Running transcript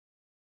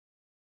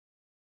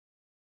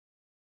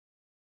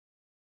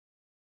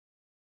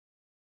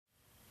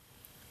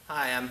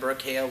Hi, I'm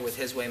Brooke Hale with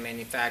His Way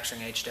Manufacturing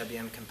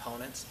HWM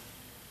Components.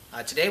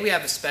 Today we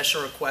have a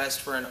special request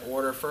for an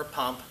order for a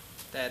pump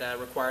that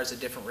requires a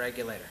different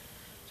regulator.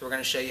 So we're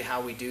going to show you how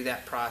we do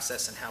that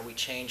process and how we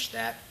change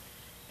that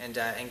and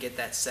get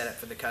that set up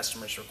for the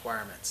customer's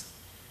requirements.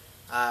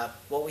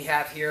 What we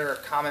have here are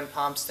common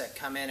pumps that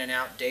come in and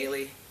out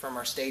daily from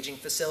our staging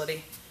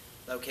facility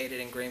located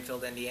in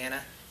Greenfield,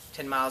 Indiana.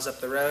 10 miles up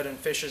the road in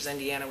Fishers,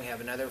 Indiana, we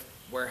have another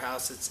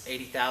warehouse that's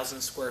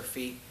 80,000 square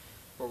feet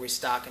where we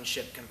stock and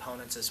ship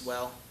components as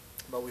well.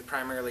 But we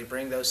primarily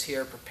bring those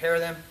here, prepare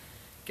them,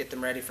 get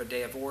them ready for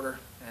day of order,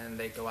 and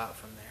they go out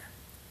from there.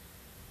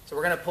 So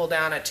we're going to pull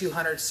down a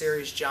 200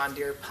 series John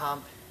Deere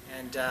pump,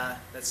 and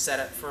that's set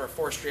up for a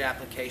forestry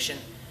application.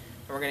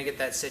 And we're going to get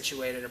that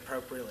situated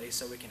appropriately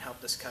so we can help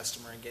this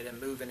customer and get him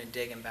moving and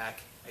digging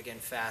back again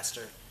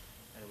faster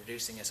and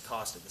reducing his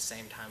cost at the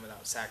same time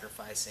without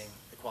sacrificing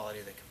the quality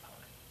of the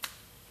component.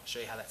 I'll show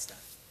you how that's done.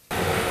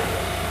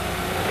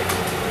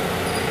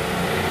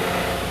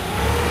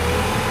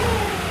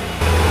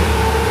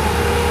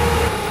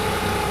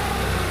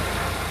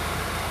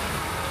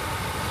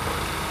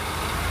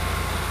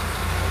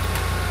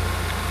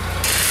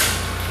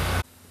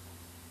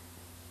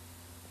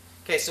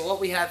 Okay, so what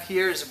we have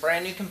here is a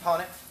brand new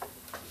component.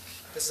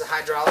 This is a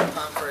hydraulic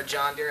pump for a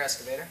John Deere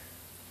excavator.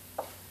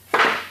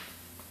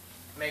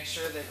 Make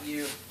sure that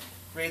you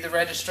read the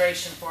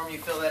registration form, you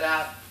fill that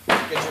out,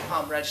 get your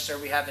pump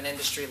registered. We have an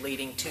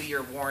industry-leading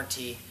 2-year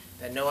warranty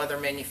that no other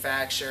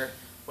manufacturer,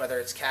 whether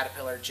it's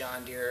Caterpillar,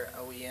 John Deere,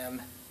 OEM,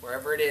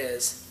 wherever it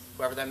is,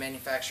 whoever that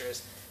manufacturer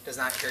is, does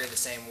not carry the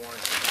same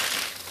warranty.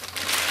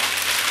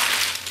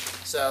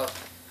 So,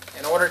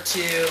 in order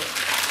to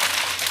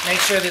make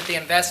sure that the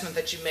investment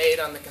that you made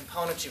on the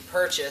components you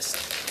purchased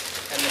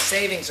and the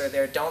savings are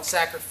there, don't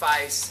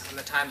sacrifice on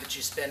the time that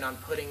you spend on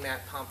putting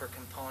that pump or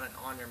component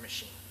on your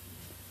machine.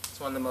 It's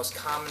one of the most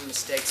common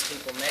mistakes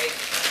people make,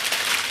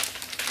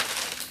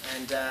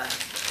 and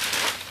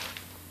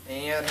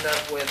you end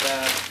up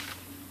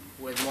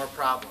with more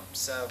problems.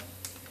 So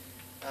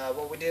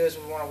what we do is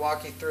we want to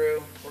walk you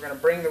through. We're going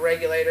to bring the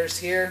regulators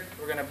here.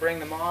 We're going to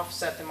bring them off,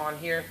 set them on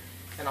here,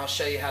 and I'll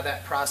show you how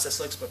that process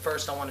looks. But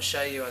first I want to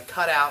show you a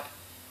cutout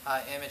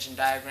image and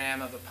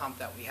diagram of a pump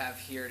that we have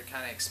here to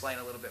kind of explain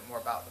a little bit more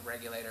about the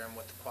regulator and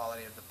what the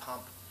quality of the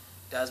pump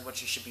does,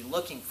 what you should be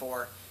looking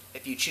for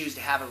if you choose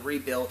to have a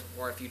rebuilt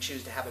or if you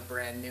choose to have a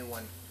brand new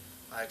one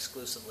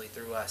exclusively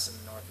through us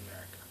in North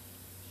America.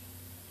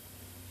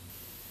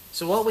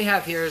 So what we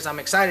have here is, I'm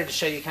excited to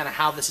show you kind of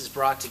how this is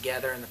brought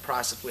together in the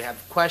process. We have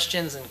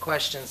questions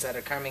that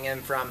are coming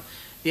in from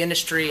the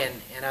industry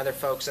and other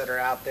folks that are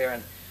out there,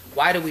 and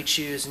why do we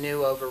choose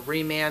new over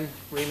reman?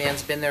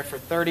 Reman's been there for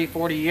 30,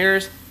 40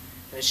 years.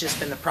 And it's just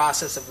been the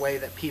process of way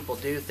that people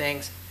do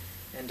things,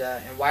 and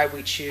why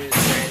we choose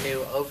brand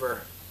new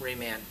over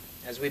reman,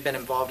 as we've been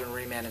involved in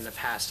reman in the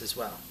past as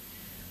well.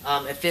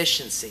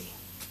 Efficiency,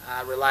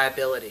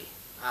 reliability,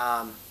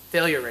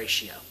 failure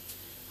ratio.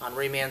 On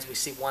remans we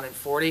see 1 in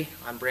 40.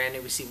 On brand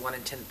new we see 1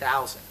 in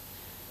 10,000.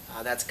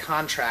 That's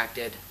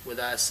contracted with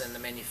us and the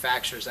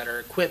manufacturers that are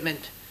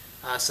equipment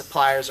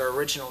suppliers or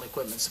original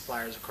equipment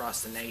suppliers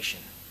across the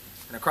nation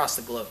and across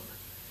the globe.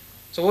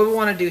 So what we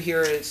want to do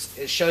here is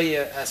show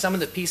you some of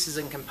the pieces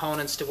and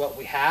components to what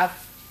we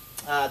have.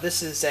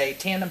 This is a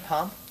tandem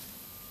pump,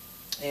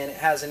 and it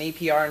has an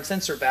EPR and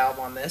sensor valve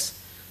on this.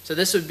 So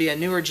this would be a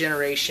newer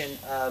generation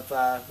of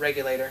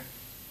regulator,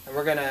 and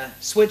we're going to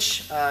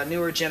switch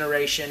newer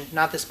generation,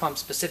 not this pump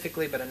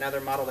specifically, but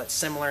another model that's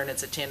similar, and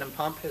it's a tandem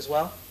pump as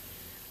well,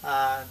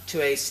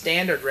 to a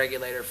standard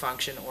regulator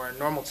function or a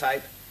normal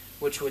type,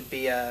 which would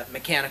be a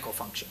mechanical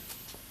function.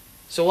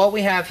 So what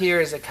we have here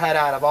is a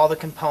cutout of all the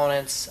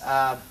components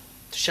to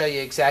show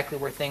you exactly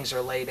where things are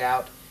laid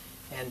out,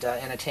 and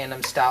in a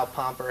tandem style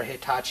pump or a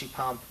Hitachi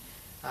pump,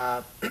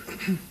 and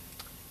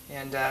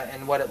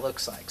what it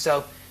looks like.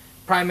 So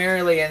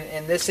primarily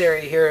in this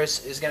area here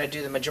is going to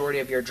do the majority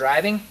of your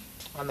driving.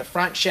 On the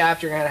front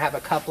shaft you're going to have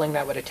a coupling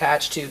that would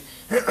attach to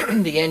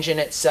the engine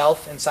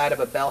itself inside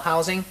of a bell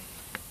housing,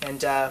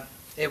 and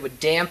it would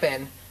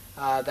dampen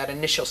that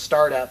initial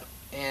startup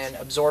and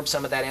absorb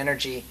some of that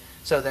energy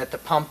so that the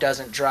pump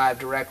doesn't drive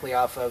directly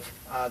off of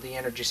the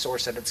energy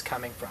source that it's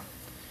coming from.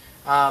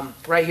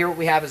 Right here what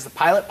we have is the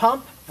pilot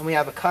pump, and we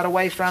have a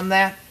cutaway from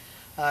that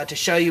to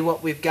show you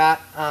what we've got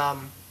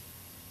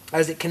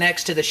as it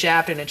connects to the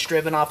shaft, and it's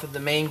driven off of the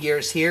main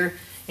gears here.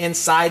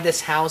 Inside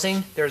this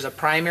housing there's a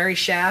primary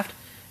shaft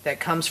that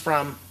comes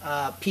from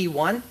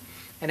P1,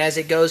 and as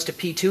it goes to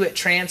P2 it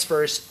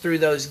transfers through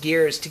those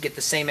gears to get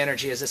the same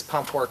energy as this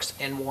pump works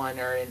in one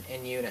or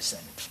in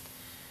unison.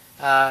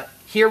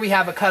 Here we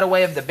have a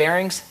cutaway of the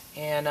bearings,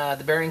 and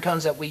the bearing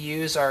cones that we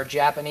use are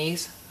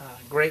Japanese,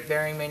 great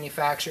bearing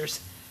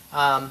manufacturers.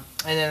 And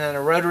then in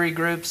the rotary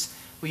groups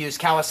we use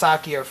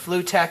Kawasaki or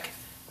Flutech,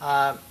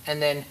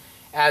 and then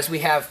as we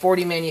have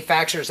 40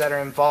 manufacturers that are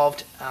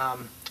involved,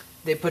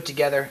 they put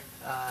together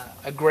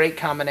a great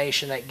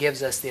combination that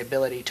gives us the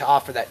ability to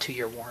offer that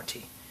 2-year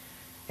warranty.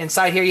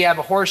 Inside here you have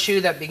a horseshoe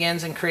that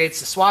begins and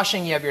creates the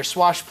swashing. You have your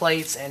swash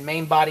plates and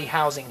main body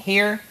housing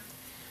here.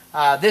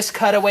 This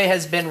cutaway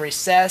has been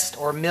recessed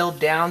or milled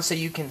down so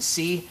you can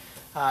see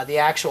the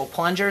actual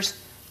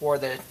plungers or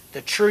the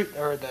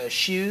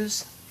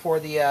shoes for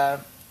the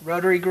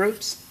rotary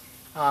groups.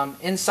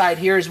 Inside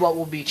here is what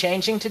we'll be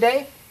changing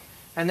today,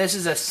 and this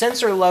is a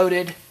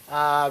sensor-loaded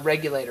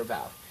regulator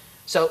valve.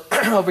 So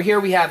over here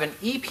we have an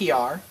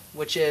EPR,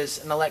 which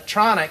is an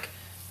electronic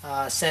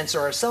sensor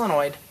or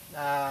solenoid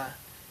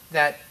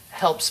that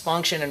helps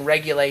function and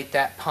regulate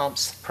that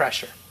pump's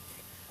pressure.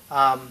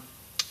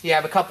 You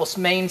have a couple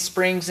main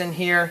springs in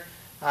here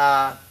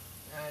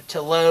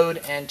to load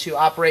and to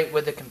operate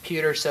with the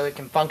computer so it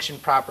can function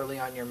properly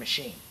on your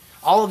machine.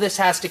 All of this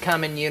has to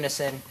come in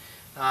unison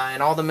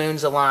and all the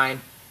moons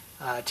align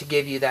to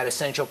give you that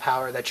essential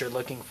power that you're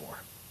looking for.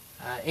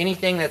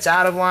 Anything that's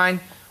out of line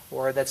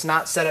or that's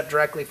not set up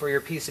directly for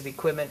your piece of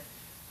equipment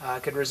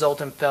could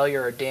result in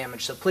failure or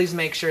damage. So please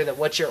make sure that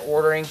what you're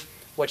ordering,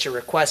 what you're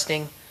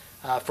requesting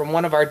from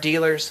one of our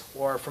dealers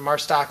or from our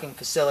stocking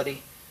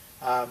facility,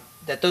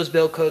 that those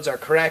build codes are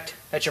correct,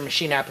 that your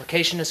machine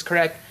application is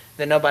correct,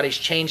 that nobody's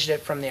changed it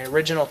from the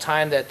original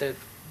time that the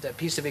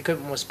piece of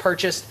equipment was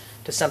purchased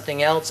to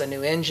something else, a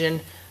new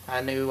engine,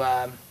 a new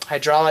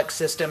hydraulic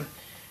system,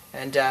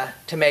 and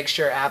to make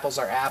sure apples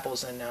are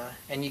apples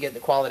and you get the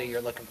quality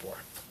you're looking for.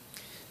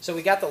 So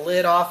we got the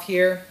lid off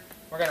here.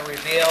 We're going to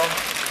reveal,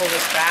 pull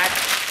this back.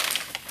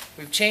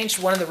 We've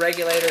changed one of the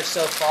regulators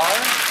so far,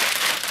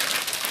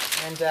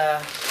 and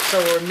so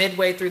we're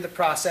midway through the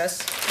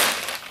process.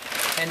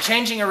 And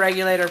changing a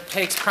regulator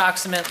takes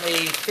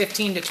approximately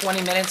 15 to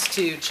 20 minutes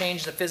to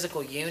change the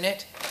physical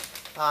unit.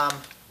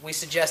 We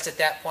suggest at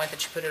that point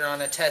that you put it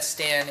on a test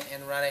stand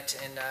and run it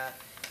and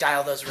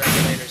dial those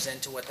regulators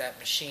into what that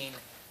machine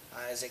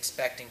is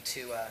expecting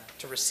to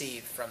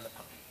receive from the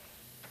pump.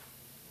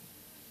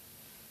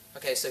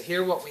 Okay, so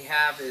here what we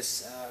have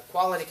is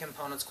quality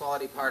components,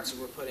 quality parts that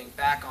we're putting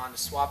back on to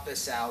swap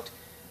this out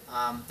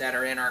that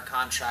are in our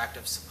contract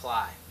of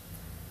supply.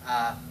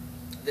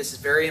 This is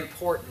very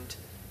important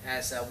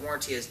as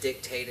warranty is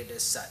dictated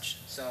as such.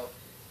 So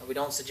we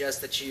don't suggest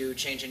that you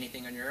change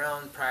anything on your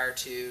own prior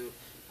to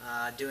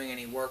doing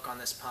any work on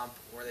this pump,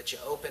 or that you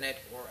open it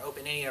or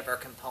open any of our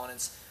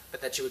components,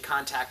 but that you would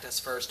contact us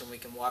first and we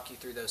can walk you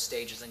through those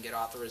stages and get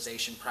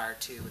authorization prior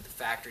to the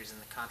factories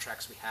and the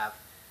contracts we have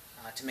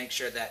to make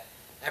sure that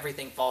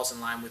everything falls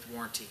in line with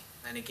warranty.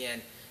 And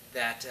again,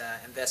 that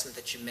investment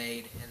that you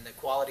made and the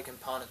quality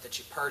component that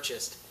you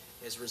purchased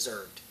is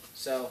reserved.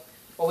 So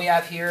what we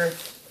have here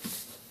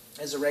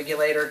is a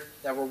regulator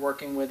that we're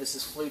working with. This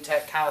is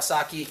Flutek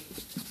Kawasaki.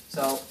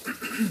 So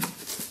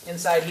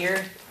inside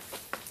here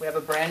we have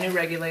a brand new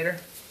regulator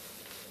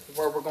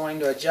where we're going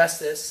to adjust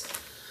this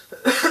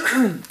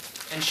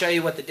and show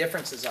you what the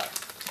differences are.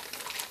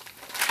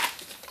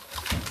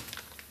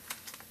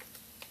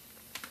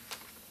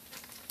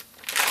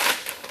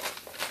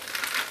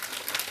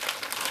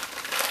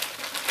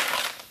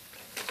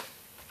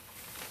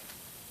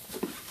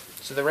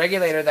 So the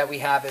regulator that we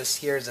have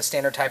here is a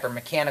standard type or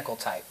mechanical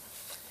type.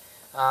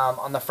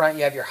 On the front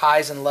you have your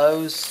highs and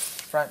lows,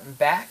 front and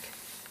back,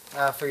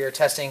 for your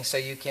testing, so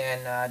you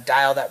can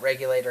dial that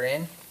regulator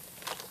in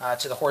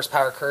to the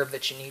horsepower curve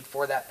that you need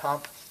for that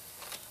pump.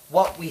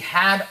 What we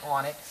had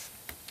on it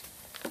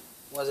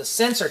was a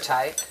sensor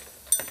type,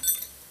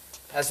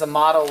 as the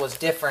model was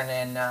different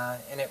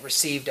and it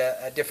received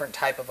a different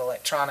type of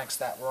electronics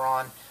that were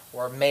on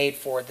or made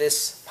for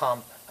this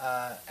pump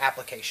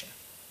application.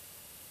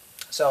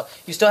 So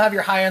you still have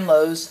your high and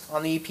lows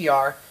on the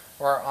EPR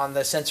or on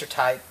the sensor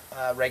type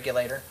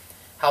regulator.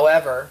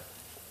 However,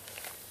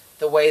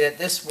 the way that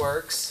this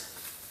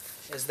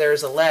works is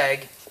there's a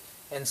leg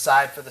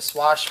inside for the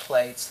swash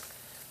plates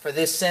for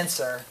this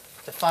sensor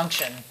to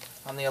function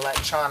on the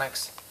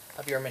electronics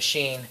of your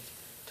machine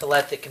to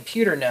let the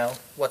computer know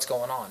what's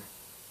going on.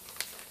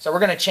 So we're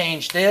going to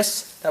change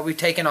this that we've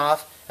taken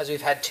off, as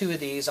we've had two of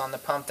these on the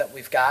pump that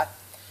we've got,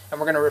 and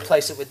we're going to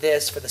replace it with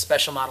this for the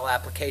special model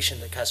application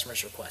the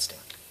customer's requesting.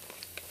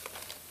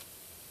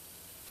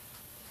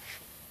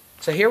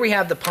 So here we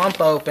have the pump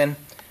open.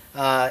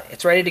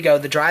 It's ready to go.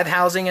 The drive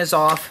housing is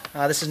off.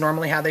 This is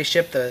normally how they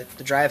ship. The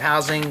drive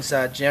housings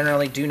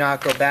generally do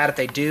not go bad. If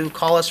they do,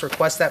 call us,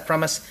 request that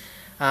from us.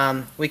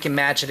 We can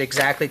match it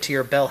exactly to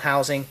your bell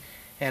housing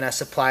and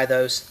supply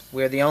those.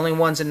 We're the only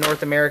ones in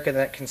North America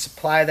that can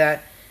supply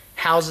that,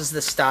 houses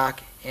the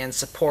stock, and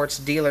supports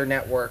dealer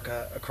network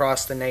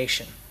across the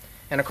nation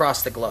and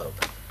across the globe.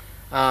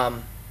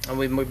 And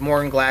we're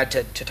more than glad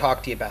to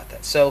talk to you about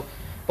that.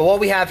 But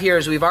what we have here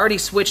is we've already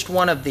switched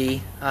one of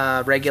the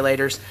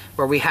regulators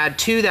where we had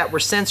two that were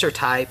sensor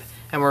type,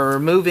 and we're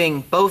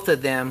removing both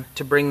of them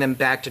to bring them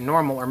back to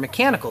normal or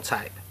mechanical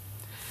type.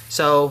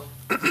 So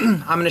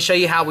I'm going to show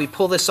you how we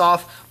pull this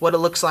off, what it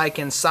looks like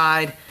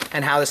inside,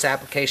 and how this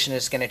application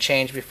is going to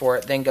change before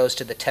it then goes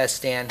to the test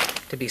stand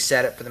to be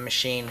set up for the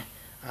machine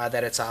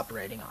that it's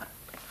operating on.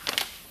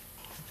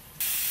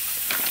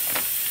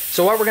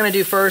 So what we're going to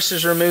do first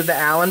is remove the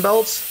Allen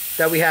bolts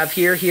that we have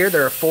here.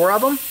 There are 4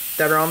 of them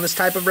that are on this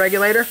type of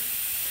regulator.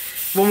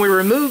 When we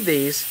remove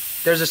these,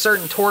 there's a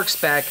certain torque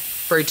spec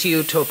for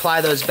you to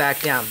apply those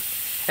back down.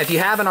 If you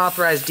have an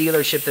authorized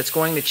dealership that's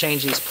going to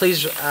change these,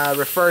 please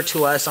refer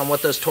to us on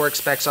what those torque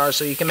specs are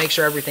so you can make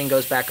sure everything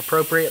goes back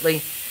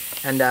appropriately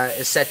and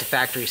is set to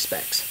factory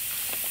specs.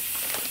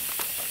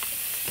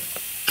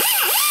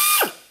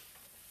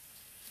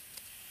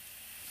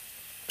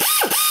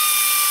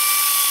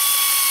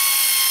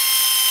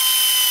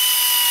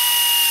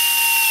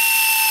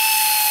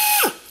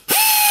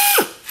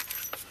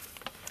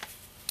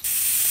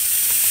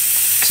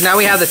 So now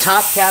we have the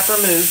top cap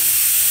removed,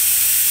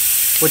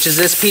 which is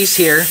this piece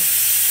here,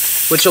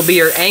 which will be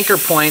your anchor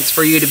points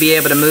for you to be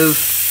able to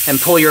move and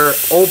pull your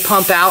old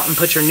pump out and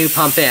put your new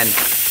pump in.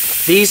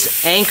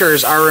 These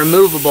anchors are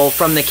removable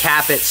from the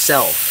cap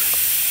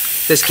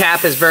itself. This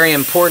cap is very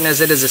important as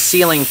it is a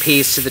sealing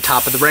piece to the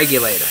top of the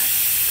regulator.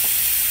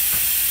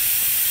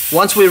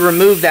 Once we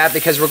remove that,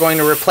 because we're going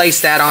to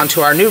replace that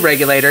onto our new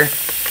regulator,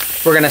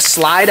 we're going to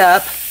slide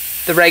up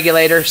the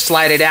regulator,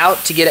 slide it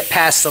out to get it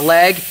past the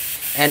leg,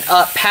 and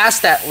up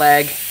past that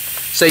leg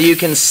so you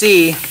can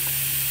see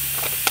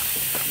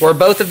where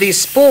both of these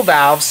spool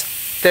valves,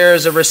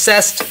 there's a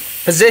recessed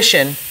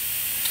position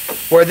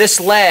where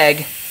this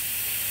leg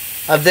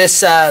of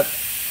this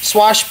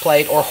swash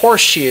plate or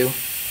horseshoe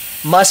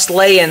must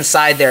lay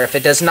inside there. If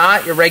it does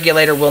not, your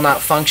regulator will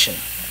not function.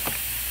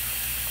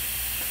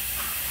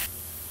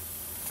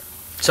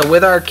 So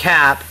with our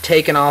cap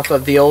taken off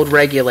of the old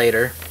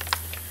regulator,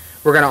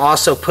 we're going to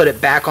also put it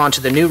back onto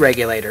the new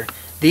regulator.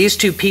 These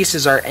two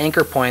pieces are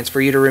anchor points for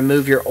you to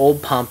remove your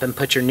old pump and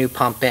put your new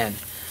pump in.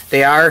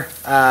 They are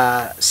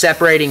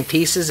separating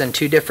pieces in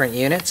two different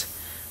units,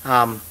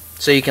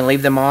 so you can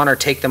leave them on or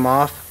take them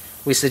off.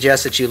 We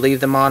suggest that you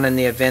leave them on in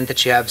the event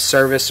that you have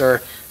service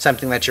or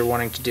something that you're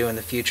wanting to do in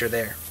the future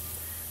there.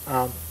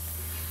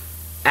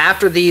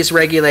 After these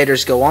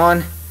regulators go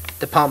on,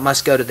 the pump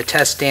must go to the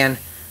test stand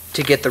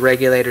to get the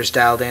regulators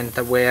dialed in,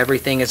 the way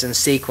everything is in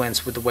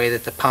sequence with the way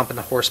that the pump and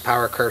the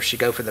horsepower curve should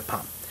go for the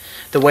pump.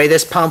 The way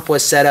this pump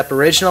was set up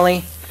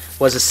originally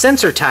was a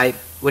sensor type,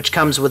 which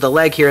comes with a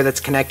leg here that's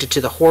connected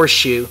to the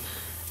horseshoe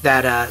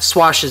that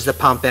swashes the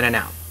pump in and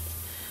out.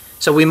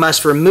 So we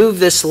must remove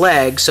this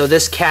leg so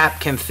this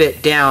cap can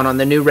fit down on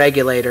the new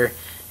regulator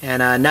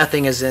and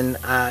nothing is in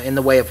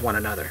the way of one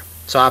another.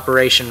 So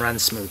operation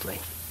runs smoothly.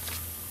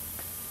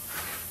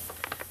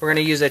 We're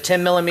going to use a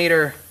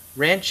 10mm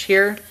wrench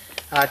here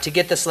to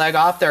get this leg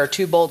off. There are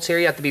two bolts here.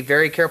 You have to be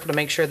very careful to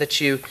make sure that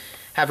you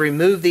have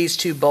removed these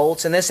two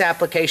bolts. In this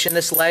application,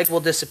 this leg will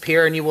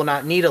disappear and you will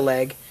not need a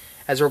leg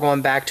as we're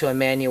going back to a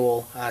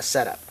manual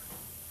setup.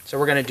 So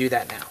we're going to do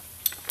that now.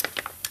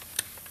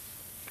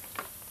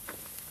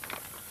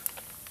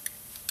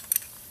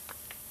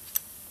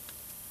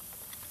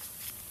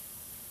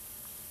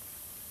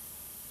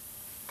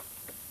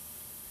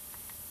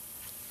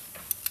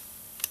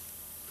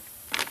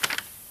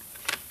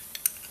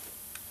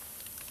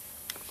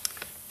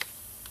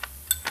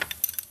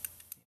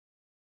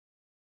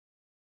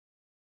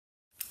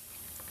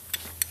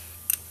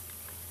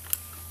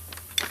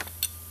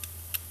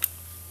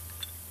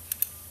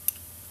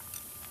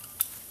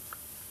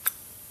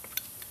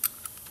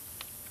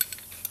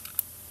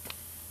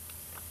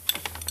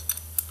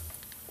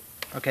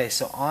 Okay,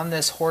 so on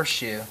this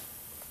horseshoe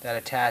that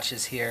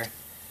attaches here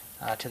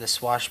to the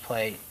swash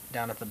plate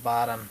down at the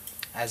bottom,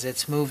 as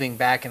it's moving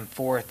back and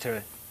forth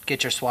to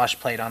get your swash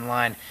plate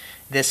online,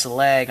 this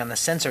leg on the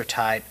sensor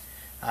type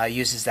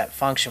uses that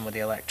function with the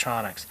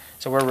electronics.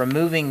 So we're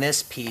removing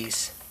this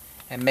piece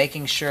and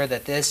making sure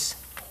that this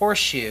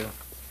horseshoe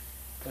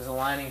is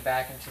aligning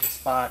back into the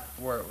spot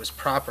where it was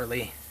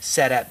properly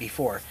set at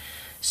before.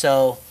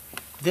 So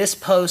this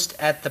post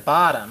at the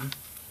bottom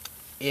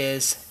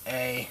is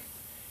a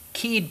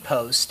keyed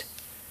post,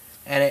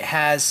 and it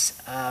has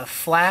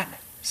flat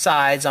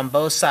sides on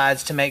both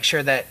sides to make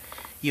sure that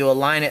you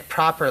align it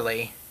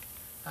properly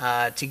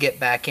to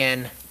get back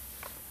in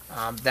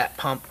that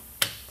pump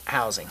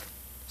housing.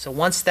 So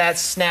once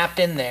that's snapped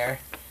in there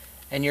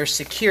and you're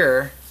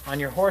secure on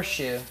your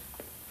horseshoe,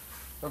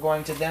 we're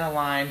going to then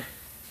align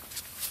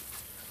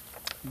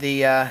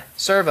the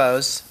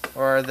servos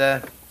or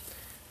the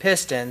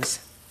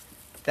pistons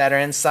that are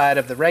inside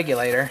of the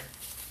regulator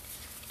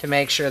to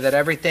make sure that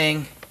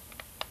everything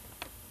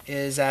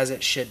is as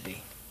it should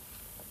be.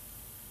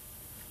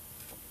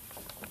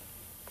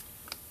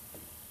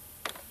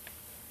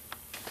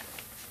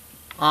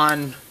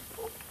 On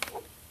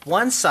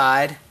one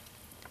side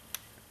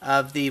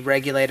of the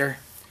regulator,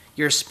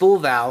 your spool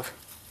valve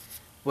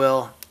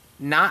will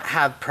not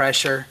have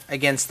pressure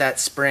against that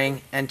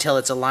spring until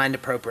it's aligned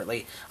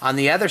appropriately. On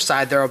the other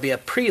side, there will be a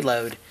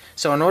preload.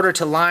 So in order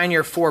to line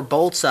your 4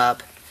 bolts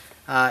up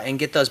and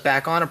get those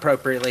back on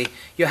appropriately,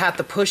 you'll have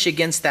to push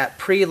against that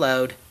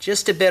preload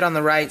just a bit on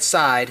the right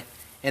side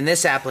in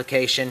this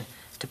application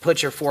to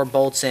put your 4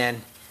 bolts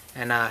in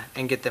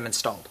and get them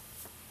installed.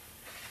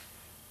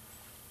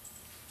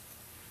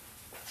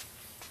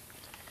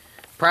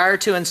 Prior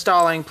to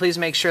installing, please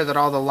make sure that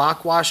all the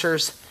lock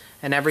washers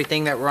and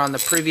everything that were on the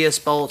previous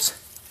bolts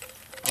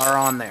are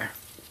on there.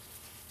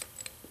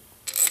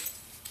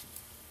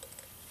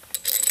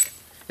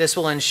 This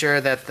will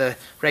ensure that the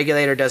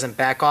regulator doesn't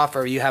back off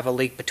or you have a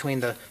leak between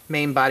the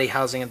main body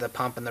housing of the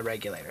pump and the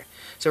regulator.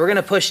 So we're going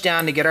to push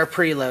down to get our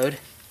preload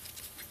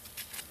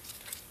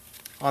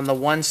on the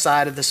one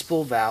side of the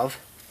spool valve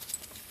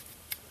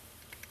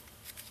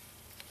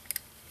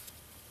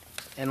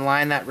and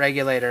line that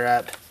regulator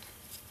up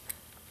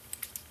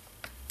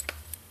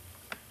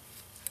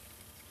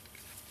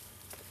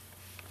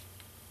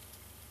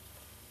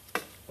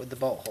with the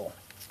bolt hole.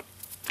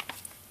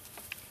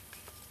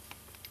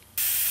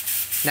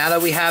 Now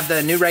that we have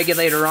the new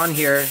regulator on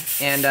here,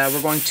 and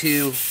we're going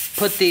to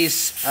put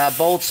these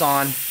bolts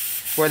on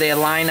where they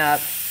line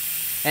up,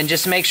 and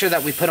just make sure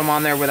that we put them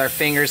on there with our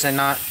fingers and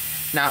not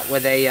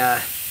with a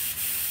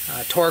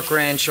torque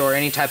wrench or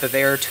any type of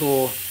air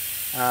tool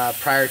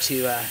prior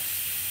to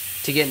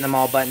getting them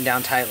all buttoned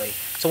down tightly.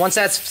 So once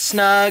that's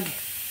snug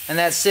and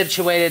that's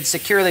situated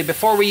securely,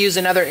 before we use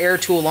another air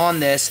tool on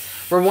this,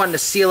 we're wanting to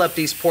seal up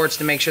these ports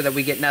to make sure that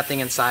we get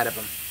nothing inside of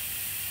them.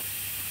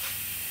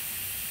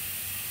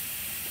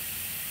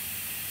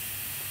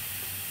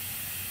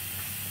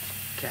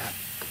 Cap.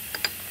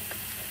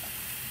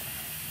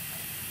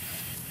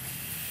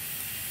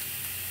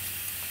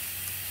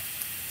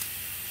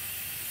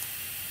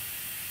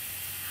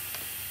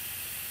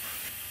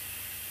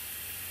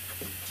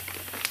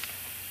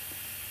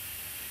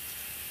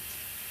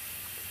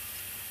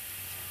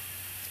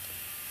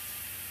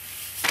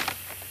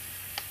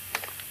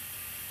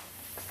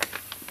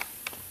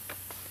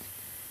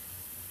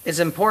 It's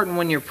important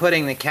when you're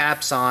putting the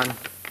caps on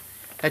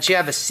that you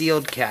have a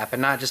sealed cap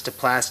and not just a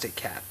plastic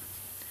cap.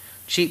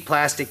 Cheap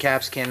plastic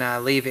caps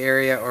can leave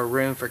area or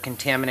room for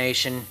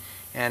contamination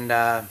and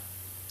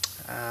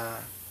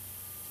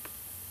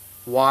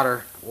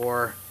water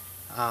or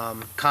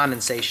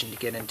condensation to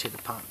get into the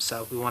pump.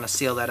 So we want to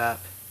seal that up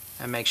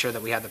and make sure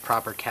that we have the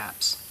proper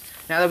caps.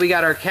 Now that we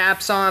got our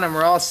caps on and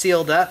we're all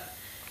sealed up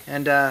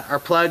and our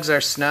plugs are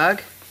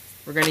snug,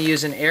 we're going to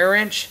use an air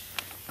wrench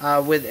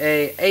with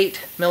a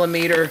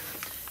 8mm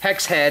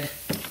hex head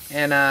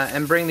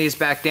and bring these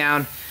back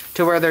down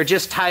to where they're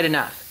just tight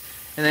enough.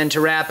 And then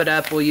to wrap it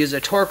up, we'll use a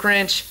torque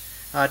wrench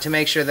to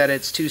make sure that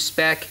it's to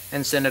spec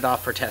and send it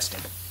off for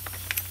testing.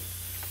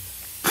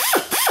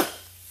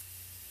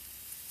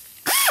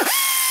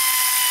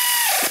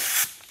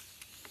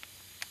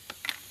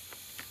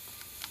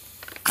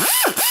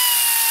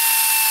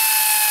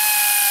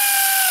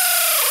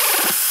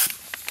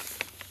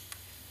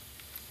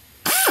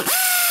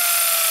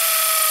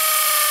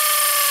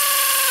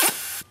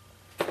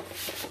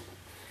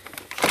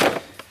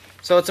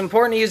 So it's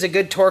important to use a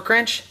good torque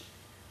wrench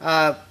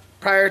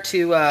prior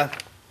to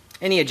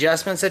any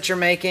adjustments that you're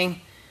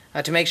making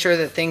to make sure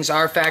that things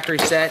are factory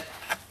set.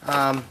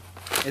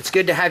 It's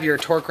good to have your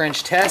torque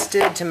wrench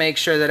tested to make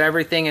sure that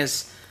everything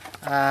is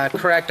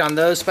correct on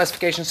those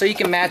specifications so you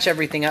can match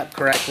everything up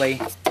correctly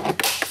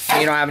and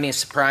you don't have any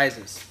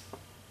surprises.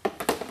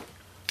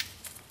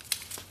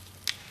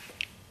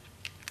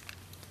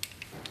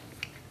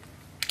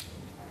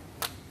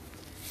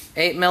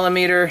 Eight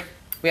millimeter,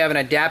 we have an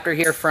adapter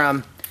here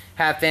from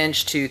 1/2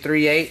 inch to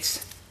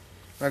 3/8.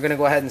 We're going to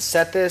go ahead and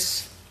set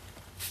this.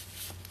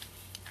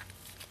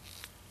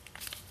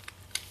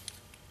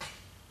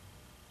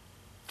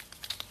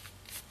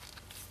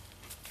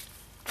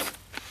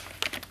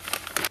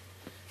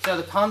 So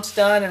the pump's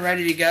done and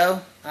ready to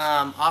go.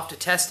 Off to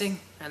testing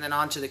and then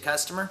on to the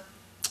customer.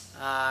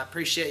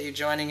 Appreciate you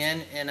joining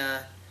in and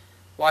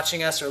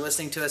watching us or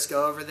listening to us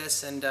go over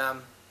this and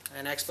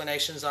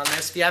explanations on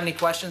this. If you have any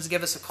questions,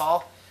 give us a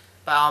call.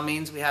 By all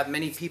means, we have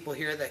many people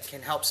here that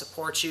can help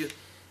support you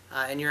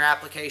in your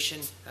application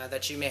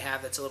that you may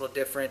have that's a little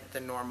different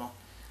than normal.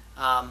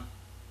 I'm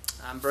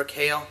Brooke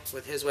Hale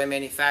with His Way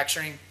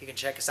Manufacturing. You can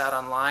check us out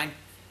online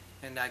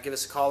and give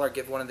us a call or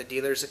give one of the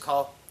dealers a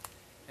call,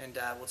 and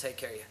we'll take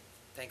care of you.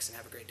 Thanks and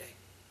have a great day.